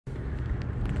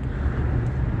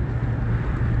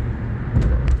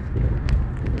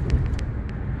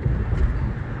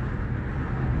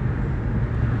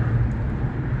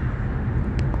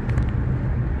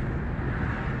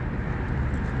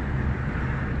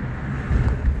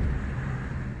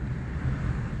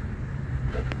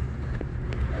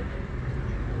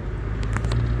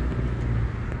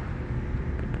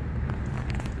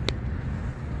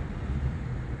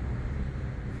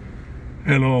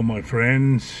Hello my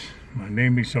friends, my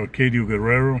name is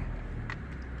A.GUERRERO.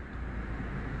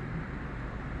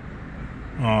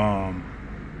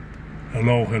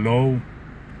 Hello,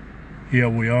 here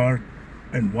we are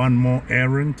in one more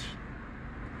errand.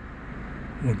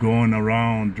 We're going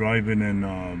around driving in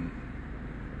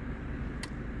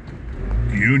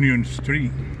Union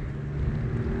Street,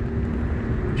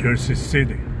 Jersey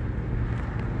City.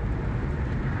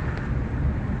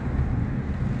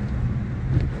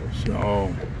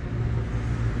 So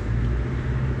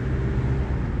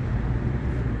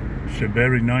it's a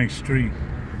very nice street.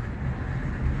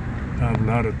 Have a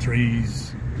lot of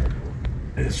trees.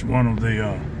 It's one of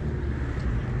the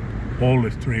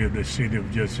oldest trees of the city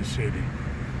of Jersey City.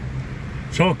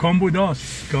 So come with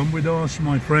us,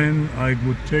 my friend. I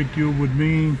would take you with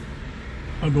me.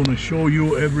 I'm gonna show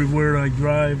you everywhere I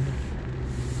drive.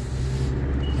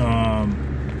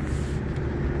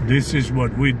 This is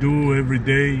what we do every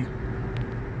day.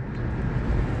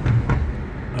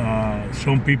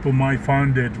 Some people might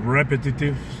find it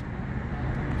repetitive,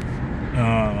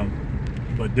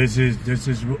 but this is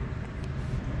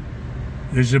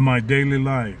my daily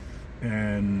life,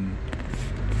 and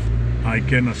I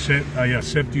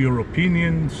accept your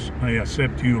opinions. I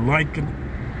accept you like it.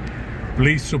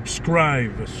 Please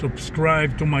subscribe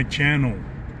to my channel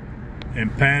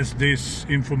and pass this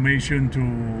information to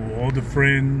all the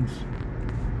friends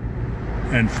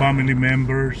and family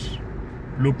members.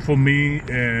 Look for me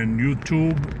on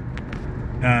YouTube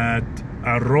at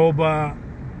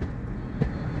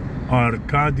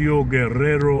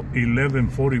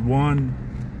 @ArcadioGuerrero1141.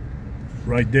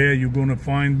 Right there you're gonna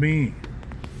find me.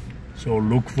 So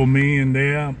look for me in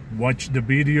there, watch the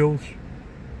videos,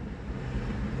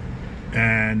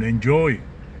 and enjoy.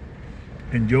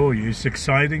 It's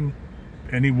exciting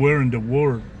anywhere in the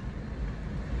world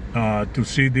to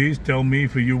see this. Tell me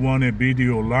if you want a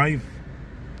video live,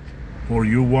 or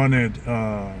you want it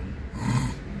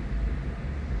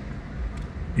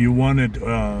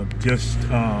just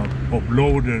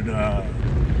uploaded.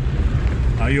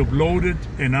 I upload it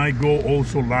and I go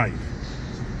also live.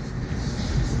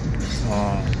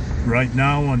 Right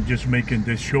now I'm just making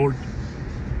this short,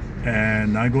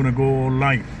 and I'm gonna go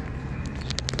live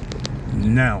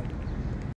now.